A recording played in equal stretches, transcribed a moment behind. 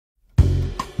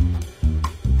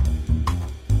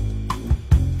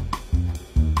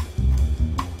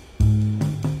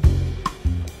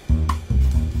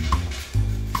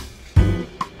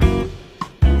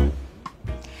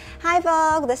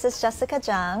Vogue, this is Jessica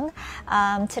Jung.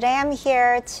 Today I'm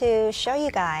here to show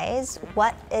you guys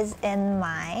what is in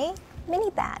my mini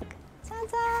bag.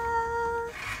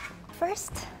 Ta-da!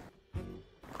 First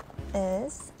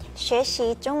is 学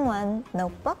习中文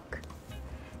notebook.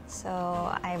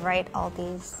 So I write all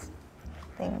these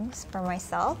things for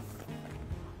myself.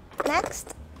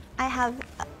 Next, I have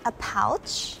a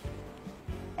pouch.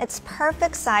 It's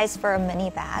perfect size for a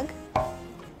mini bag.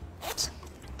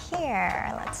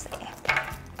 Here, let's see.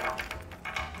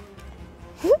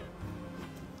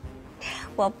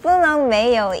 我不能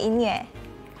没有音乐.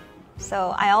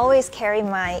 So I always carry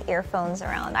my earphones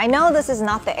around. I know this is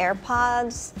not the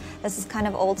AirPods. This is kind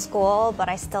of old school, but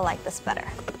I still like this better.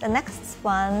 The next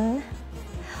one,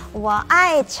 我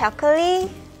爱巧克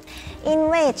力，因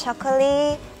为巧克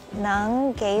力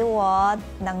能给我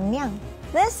能量.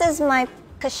 This is my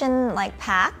cushion like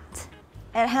packed.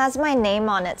 It has my name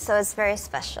on it, so it's very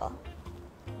special.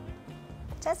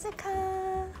 Jessica.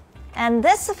 And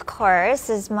this, of course,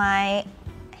 is my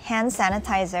hand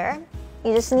sanitizer.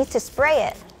 You just need to spray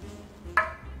it.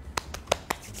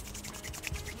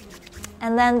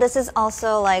 And then this is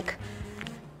also like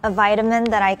a vitamin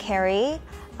that I carry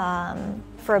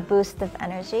for a boost of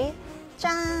energy.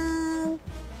 Jan!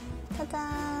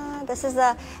 Ta-da! This is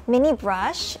a mini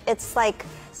brush. It's like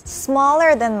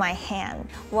smaller than my hand.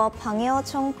 我朋友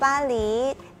从巴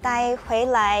黎带回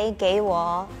来给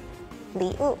我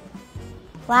礼物.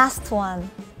 Last one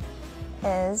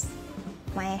is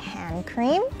my hand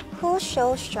cream. 护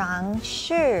手霜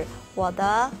是我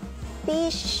的必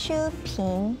需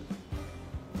品.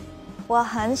 我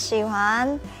很喜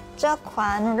欢这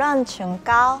款润唇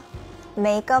膏，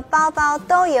每个包包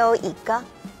都有一个.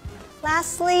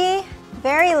 Lastly,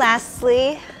 very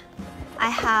lastly, I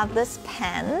have this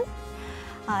pen.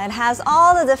 It has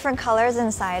all the different colors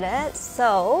inside it.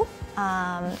 So,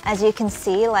 as you can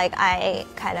see, like I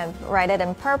kind of write it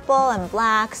in purple and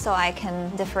black so I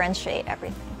can differentiate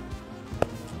everything.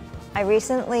 I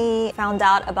recently found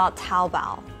out about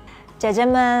Taobao. 姐姐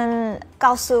们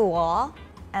告诉我,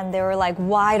 and they were like,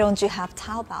 why don't you have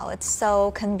Taobao? It's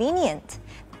so convenient.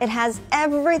 It has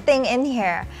everything in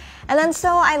here. And then so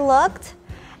I looked,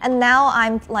 and now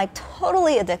I'm like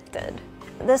totally addicted.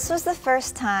 This was the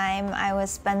first time I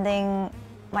was spending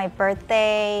my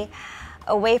birthday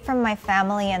away from my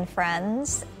family and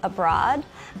friends abroad.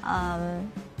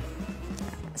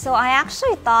 So I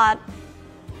actually thought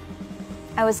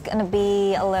I was gonna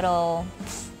be a little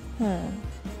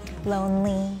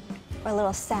lonely or a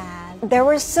little sad. There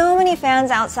were so many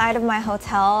fans outside of my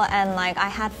hotel, and like I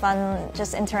had fun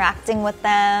just interacting with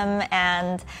them,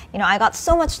 and you know, I got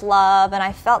so much love and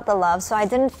I felt the love, so I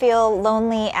didn't feel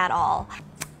lonely at all.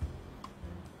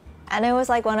 And it was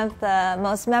like one of the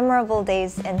most memorable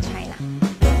days in China.